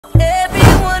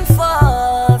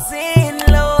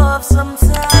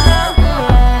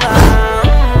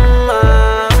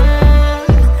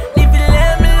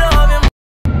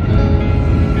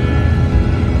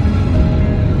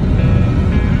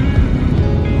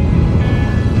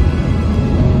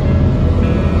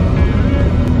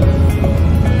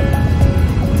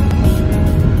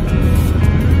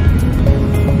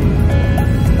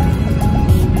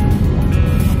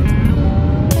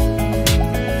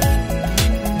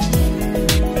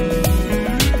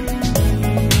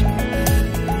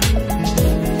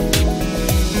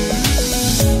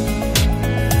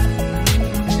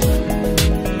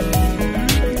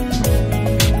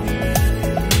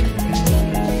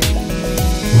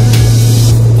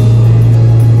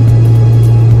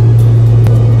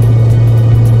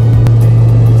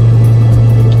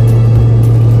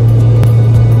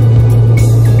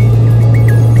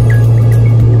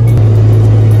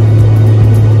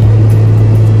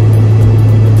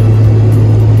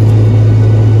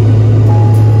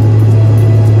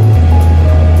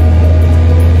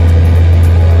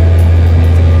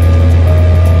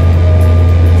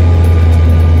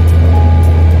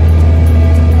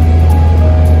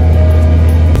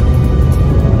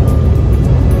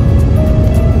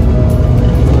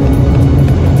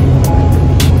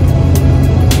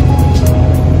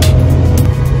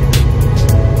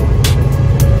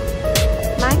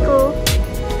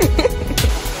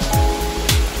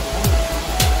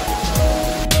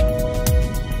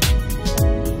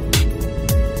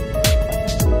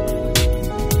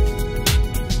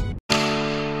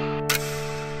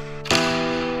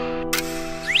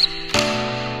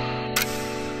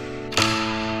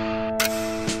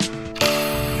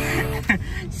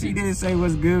She didn't say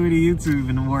what's good with the YouTube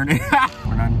in the morning.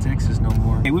 We're not in Texas no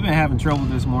more. Hey, we've been having trouble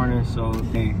this morning, so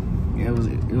hey,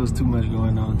 it was too much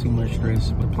going on, too much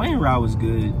stress. But the plane ride was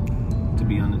good, to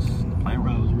be honest. The plane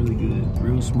ride was really good,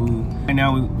 real smooth. Right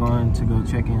now we're going to go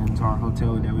check into our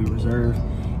hotel that we reserved,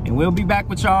 and we'll be back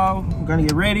with y'all. We're gonna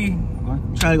get ready. We're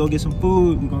gonna try to go get some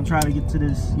food. We're gonna try to get to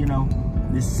this, you know,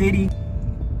 this city.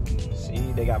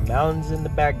 See, they got mountains in the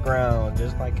background,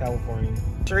 just like California.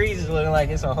 Trees is looking like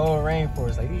it's a whole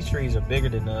rainforest. Like, these trees are bigger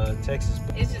than Texas.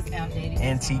 It's just outdated.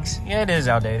 Antiques. Yeah, it is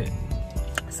outdated.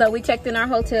 So we checked in our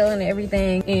hotel and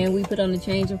everything, and we put on a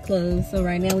change of clothes. So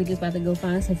right now we just about to go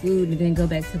find some food and then go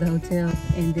back to the hotel.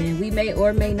 And then we may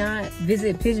or may not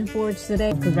visit Pigeon Forge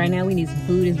today, because right now we need some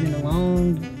food. It's been a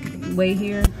long way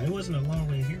here. It wasn't a long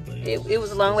way here, but it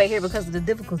was a long way here because of the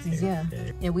difficulties, yeah.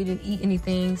 And we didn't eat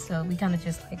anything, so we kind of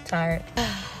just like tired.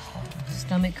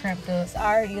 Stomach cramped up. It's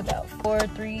already about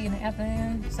 3 in the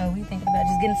afternoon, so we thinking about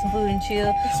just getting some food and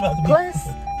chill. Plus,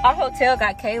 our hotel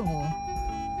got cable,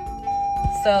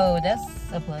 so that's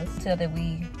a plus. Hotel that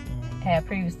we had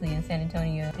previously in San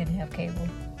Antonio didn't have cable,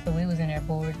 so we was in there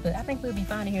bored. But I think we'll be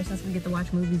fine in here since we get to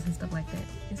watch movies and stuff like that.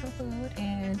 Get some food,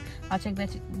 and I'll check back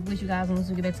with you guys once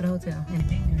we get back to the hotel.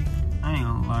 I ain't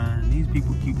gonna lie, these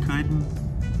people keep cutting.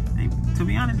 To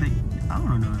be honest, I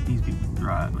don't know if these people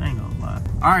drive. I ain't gonna lie.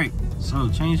 All right, so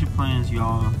change your plans,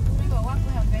 y'all. We go to Waffle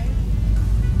House, baby.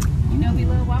 You know we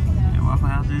love Waffle House. Yeah, Waffle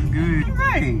House is good. You're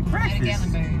right,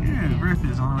 breakfast. Yeah,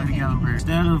 breakfast on the way to Gatlinburg.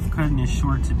 Instead of cutting it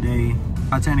short today,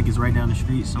 Titanic is right down the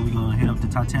street, so we're gonna hit up the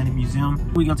Titanic Museum.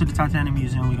 When we go to the Titanic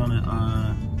Museum, we're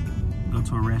gonna go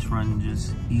to a restaurant and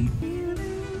just eat.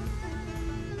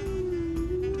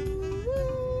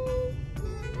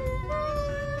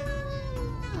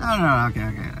 I don't know,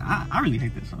 okay. I really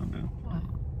hate this song, dude. What?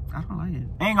 I don't like it.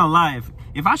 I ain't gonna lie,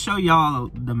 if I show y'all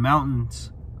the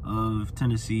mountains of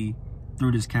Tennessee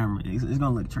through this camera, it's gonna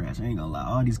look trash. I ain't gonna lie.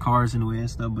 All these cars in the way and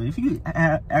stuff, but if you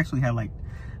actually have like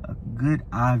a good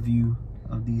eye view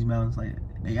of these mountains, like,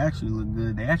 they actually look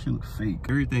good. They actually look fake.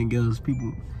 Everything else,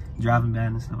 people driving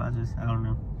bad and stuff, I don't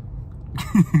know.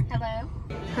 Hello?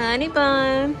 Honey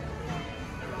bun.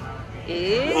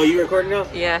 Oh, you recording now?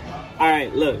 Yeah. All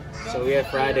right, look. So we have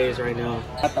Fridays right now.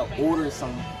 I have to order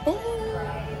some.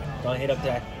 Gonna hit up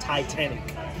that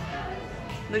Titanic.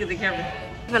 Look at the camera.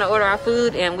 We're gonna order our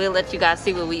food and we'll let you guys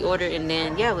see what we order, and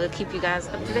then yeah, we'll keep you guys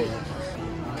up to date.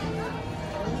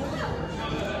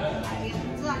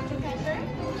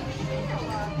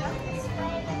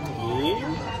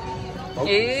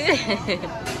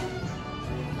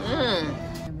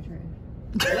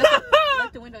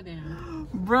 Let the window down.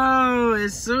 Bro,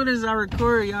 as soon as I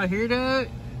record, y'all hear that?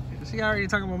 See, I already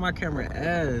talking about my camera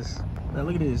ass. Now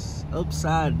look at this,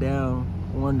 upside down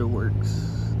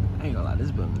Wonderworks. I ain't gonna lie,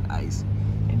 this building is nice.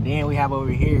 And then we have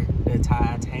over here the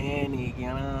Titanic. You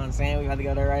know what I'm saying? We about to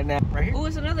go there right now. Right here. Oh,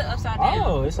 it's another upside down.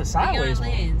 Oh, it's a sideways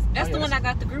Beyond one. Lens. That's oh, the one I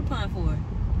got the Groupon for.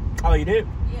 Oh, you did?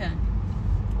 Yeah.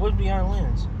 What's Beyond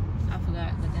Lens? I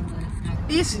forgot, but then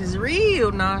this is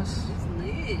real nice. It's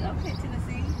lit. Okay,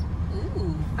 Tennessee.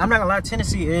 Ooh. I'm not gonna lie,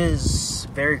 Tennessee is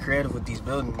very creative with these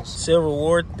buildings. Civil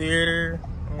War Theater.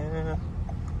 Yeah.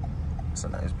 It's a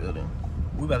nice building.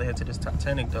 We about to head to this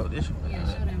Titanic though. This show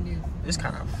them this. It's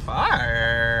kind of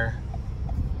fire.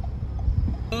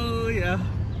 Oh yeah.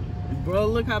 Bro,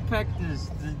 look how packed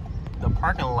the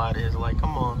parking lot is. Like,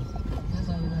 come on. That's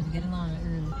why we got to get in line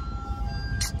early.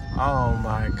 Oh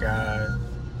my God.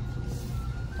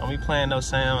 Don't be playing those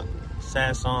sad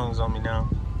songs on me now.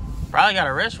 Probably got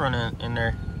a restaurant in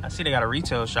there. I see they got a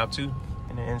retail shop too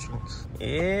in the entrance.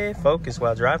 Yeah, focus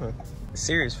while driving.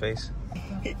 Serious face.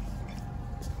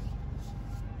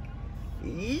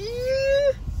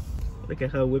 Yeah. Look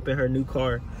at her whipping her new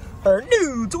car. Her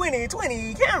new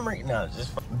 2020 Camry. No,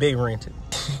 just big rented.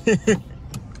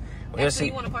 We'll see.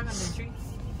 You want to park on the tree?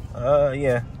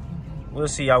 Yeah. We'll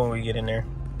see y'all when we get in there.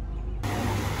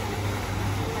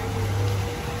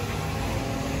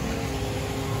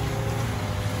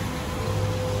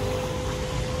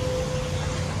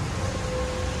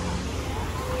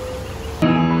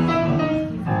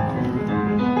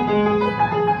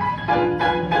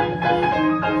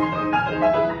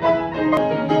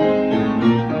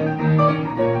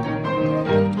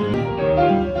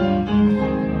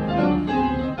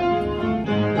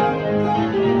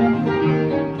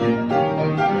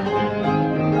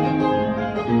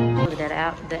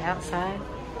 The outside,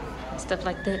 stuff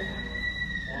like that.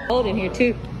 Cold in here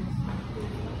too.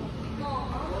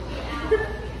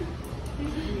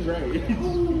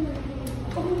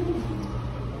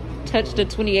 Touch the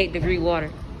 28-degree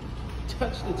water.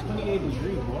 Touch the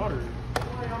 28-degree water.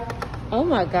 Oh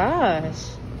my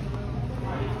gosh.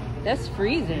 That's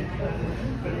freezing.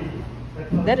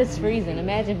 That is freezing.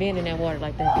 Imagine being in that water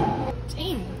like that.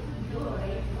 Damn.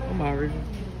 I'm already.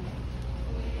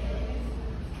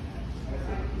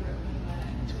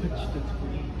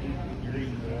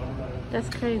 That's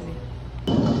crazy.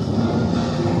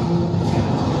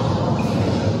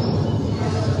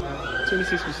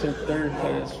 26% third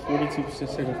class, 42%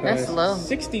 second class. That's low.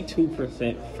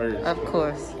 62% first. Of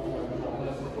course.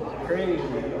 Crazy.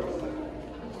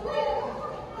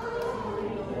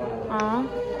 Aww.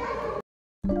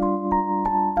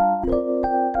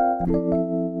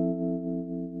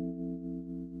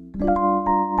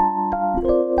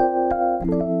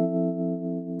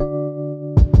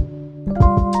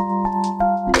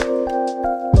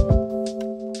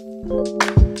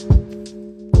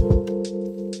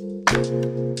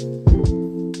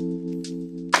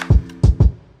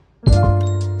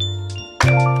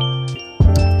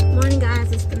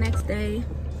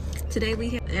 Today we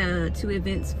have 2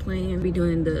 events planned. We're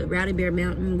doing the Rowdy Bear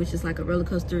Mountain, which is like a roller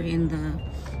coaster in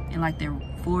like their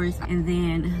forest, and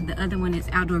then the other one is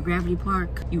outdoor gravity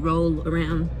park. You roll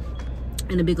around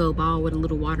in a big old ball with a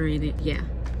little water in it. Yeah,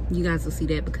 you guys will see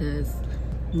that because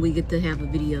we get to have a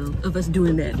video of us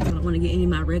doing that. I don't want to get any of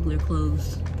my regular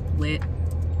clothes wet,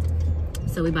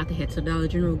 so we about to head to Dollar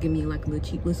General, give me like a little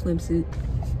cheap little swimsuit.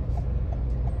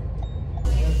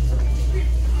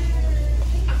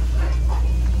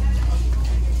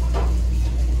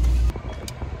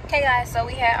 Hey guys, so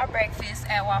we had our breakfast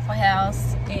at Waffle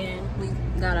House and we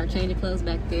got our change of clothes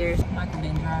back there. Michael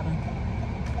been driving.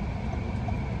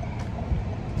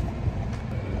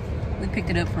 We picked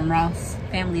it up from Ross,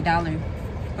 Family Dollar,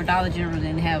 or Dollar General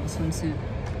didn't have a swimsuit.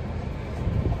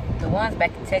 The ones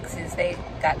back in Texas, they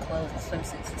got clothes and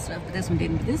swimsuits and stuff, but this one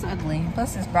didn't. This is ugly,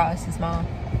 plus this bra is too small.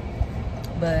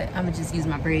 But I'm gonna just use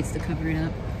my braids to cover it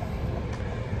up.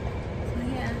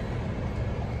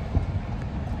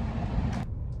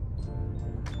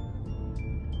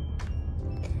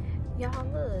 Y'all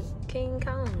look, King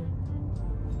Kong.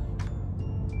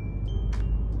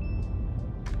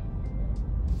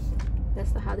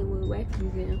 That's the Hollywood Wax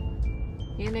Museum.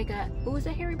 And they got, oh, is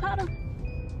that Harry Potter?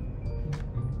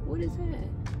 What is that?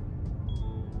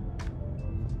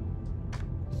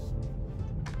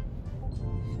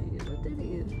 Shit, what that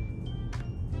is?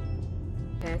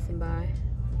 Passing by.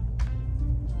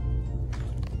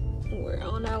 We're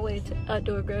on our way to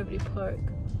Outdoor Gravity Park.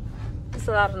 There's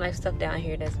a lot of nice stuff down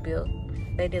here that's built.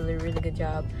 They did a really good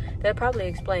job. That probably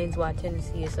explains why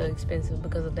Tennessee is so expensive,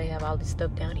 because they have all this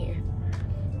stuff down here.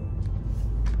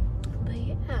 But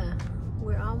yeah,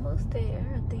 we're almost there,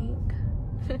 I think.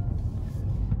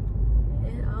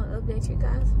 And I'll update you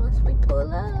guys once we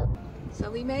pull up. So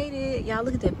we made it. Y'all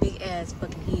look at that big ass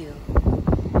fucking hill.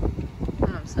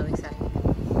 I'm so excited.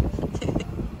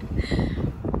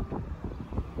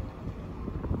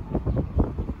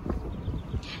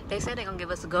 They said they're gonna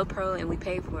give us a GoPro and we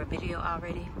paid for a video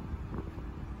already.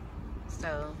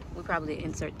 So we'll probably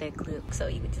insert that clip so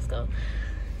you can just go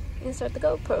insert the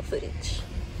GoPro footage.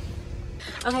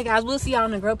 Okay guys, we'll see y'all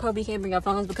on the GoPro. We can't bring our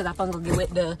phones because our phones gonna get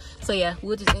wet duh. So yeah,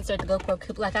 we'll just insert the GoPro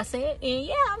clip like I said. And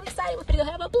yeah, I'm excited. We're gonna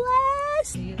have a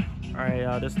blast. Alright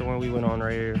y'all, this is the one we went on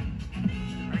right here.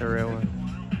 The real one.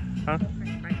 Huh?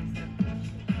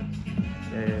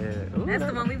 Yeah. Ooh, that's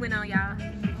the one we went on, y'all.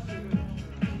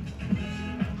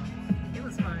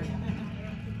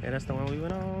 Yeah, that's the one we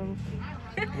went on.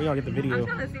 We gonna get the video. I'm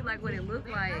trying to see like what it looked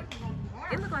like.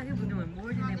 It looked like it was doing more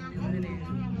than that when we were in there.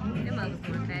 It was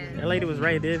going fast. That lady was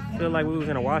right. It did feel like we was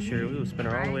in a washer. We was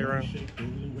spinning all the way around.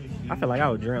 I feel like I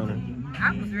was drowning.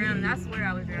 I was drowning. I swear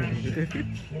I was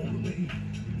drowning.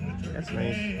 That's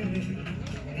nice.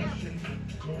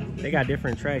 They got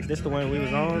different tracks. This the one we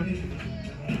was on.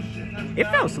 It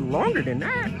felt longer than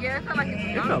that. Yeah, it felt like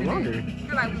it was longer. I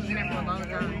feel like we was in there for a long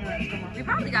time. We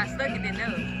probably got stuck and didn't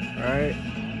know. Alright.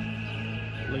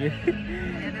 Look at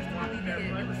yeah, that's the one we did.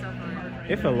 It was so fun.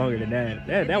 It felt longer than that.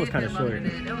 That was kind of short.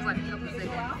 That was like a couple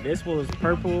seconds. This was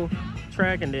purple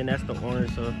track and then that's the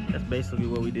orange. So that's basically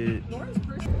what we did.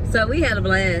 So we had a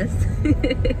blast.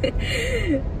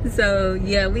 So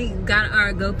yeah, we got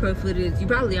our GoPro footage. You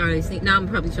probably already seen. Now I'm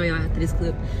probably show y'all after this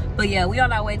clip. But yeah, we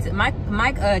on our way to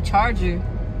my charger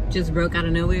just broke out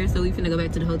of nowhere, so we finna go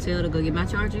back to the hotel to go get my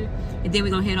charger, and then we're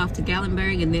gonna head off to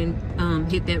Gatlinburg and then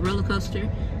hit that roller coaster,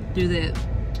 do that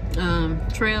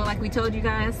trail like we told you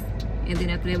guys, and then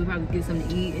after that we probably get something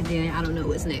to eat, and then I don't know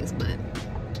what's next, but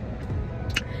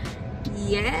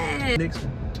yeah. Next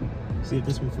one. See if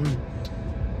this one's funny.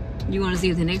 You want to see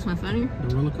if the next one funny?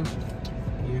 The roller coaster?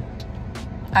 Yeah.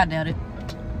 I doubt it.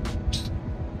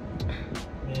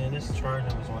 Man, this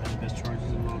charger was one of the best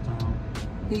chargers of all time.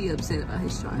 He upset about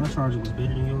his charger. My charger was better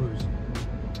than yours.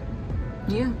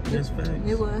 Yeah. That's facts.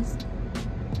 It was.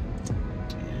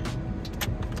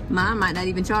 Mine might not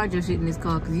even charge your shit in this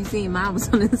car because you seen mine was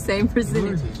on the same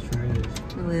percentage. Yours is trash.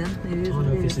 Well, it is I don't what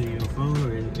know it if is. it's in your phone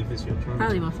or if it's your charger.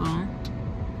 Probably my phone.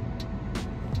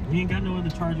 We ain't got no other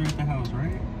charger at the house,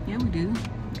 right? Yeah, we do.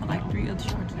 I like 3 other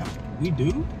chargers. We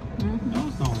do? Mm-hmm.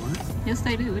 Those don't work. Yes,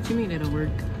 they do. What you mean they don't work?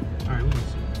 Alright, we'll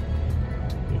see.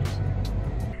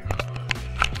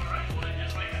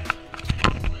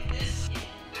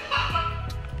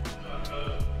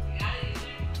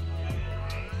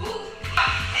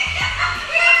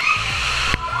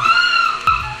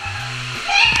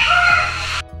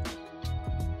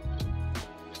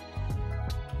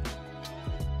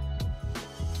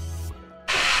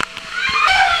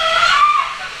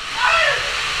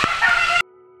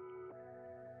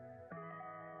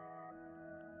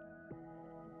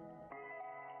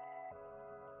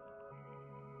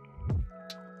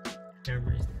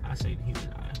 Cameras, I say the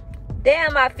human eye.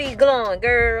 Damn, my feet glowing,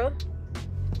 girl.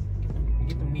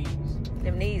 Get them knees.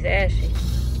 Them knees ashy.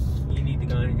 You need to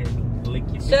go ahead and lick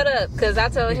your feet. Shut up, because I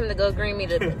told him to go green me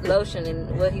the lotion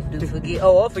and what he do forget.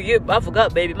 Oh, I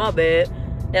forgot, baby, my bad.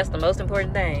 That's the most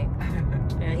important thing.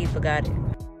 And he forgot it.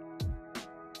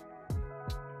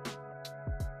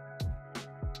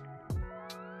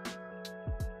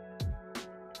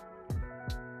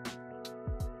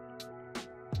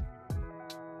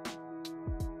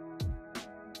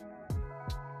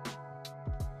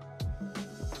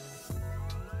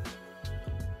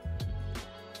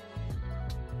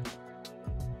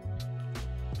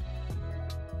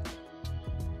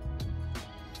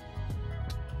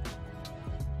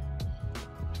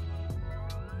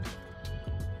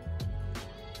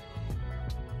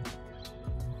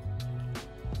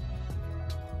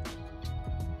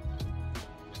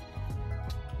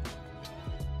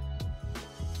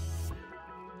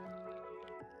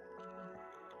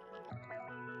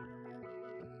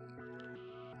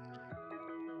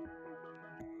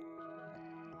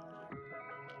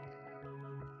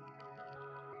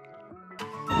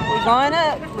 We're going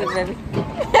up with baby.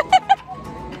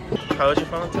 Hold your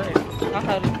phone tight. I'll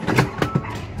hold it.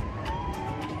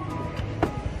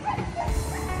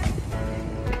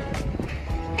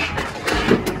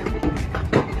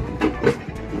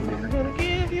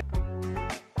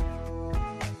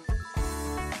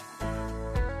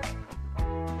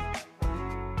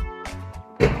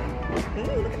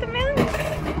 Look at the mountain.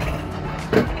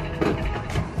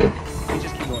 You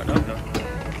just keep going up though.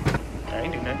 I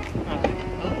ain't do nothing.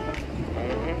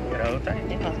 Get all tight.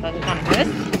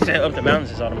 Set up the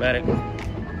mountains is automatic.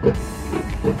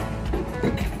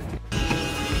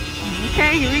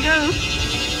 Okay, here we go.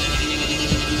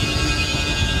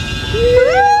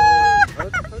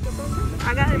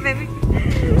 I got it, baby.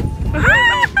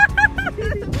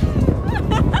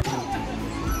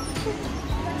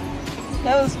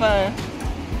 That was fun.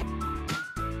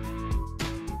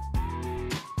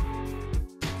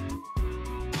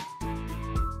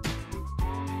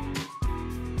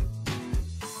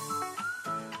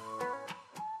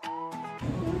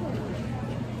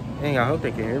 Dang, I hope they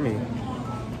can hear me.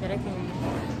 Yeah, they can.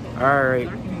 Alright,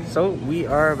 so we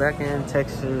are back in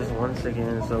Texas once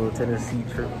again. So Tennessee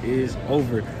trip is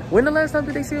over. When the last time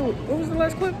did they see it? What was the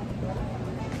last clip?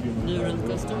 The roller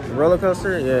coaster. Roller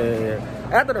coaster? Yeah.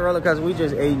 After the roller coaster, we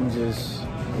just ate and just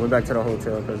went back to the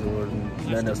hotel because there wasn't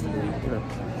nothing else to do, you know.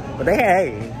 But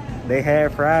they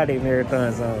had Friday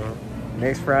marathons on.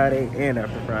 Next Friday and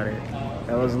after Friday.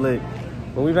 That was lit.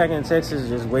 But we back in Texas,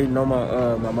 just waiting on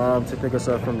my mom to pick us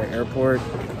up from the airport.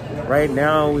 Right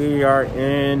now we are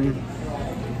in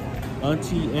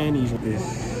Auntie Annie's.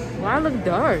 Why I look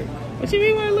dark? What you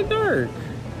mean why I look dark?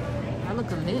 I look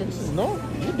a mess. No,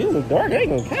 you do look dark. I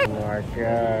ain't gonna count. Oh my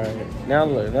god. Now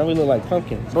we look like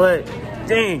pumpkins. But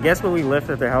dang, guess what we left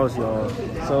at the house, y'all?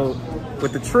 So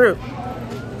with the trip,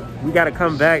 we gotta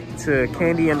come back to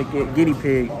Candy and the guinea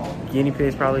pig. Guinea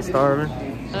pig's probably starving.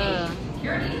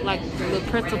 Like a little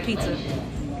pretzel pizza.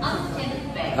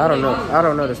 I don't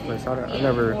know this place. I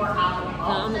never. No,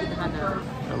 I'm looking at the hot dog.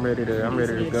 I'm ready to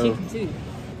go. Chicken too.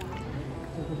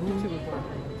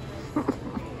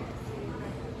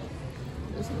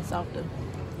 This one's softer.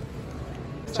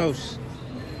 Toast.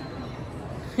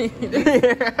 These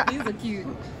are cute.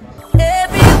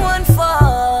 Everyone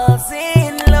falls.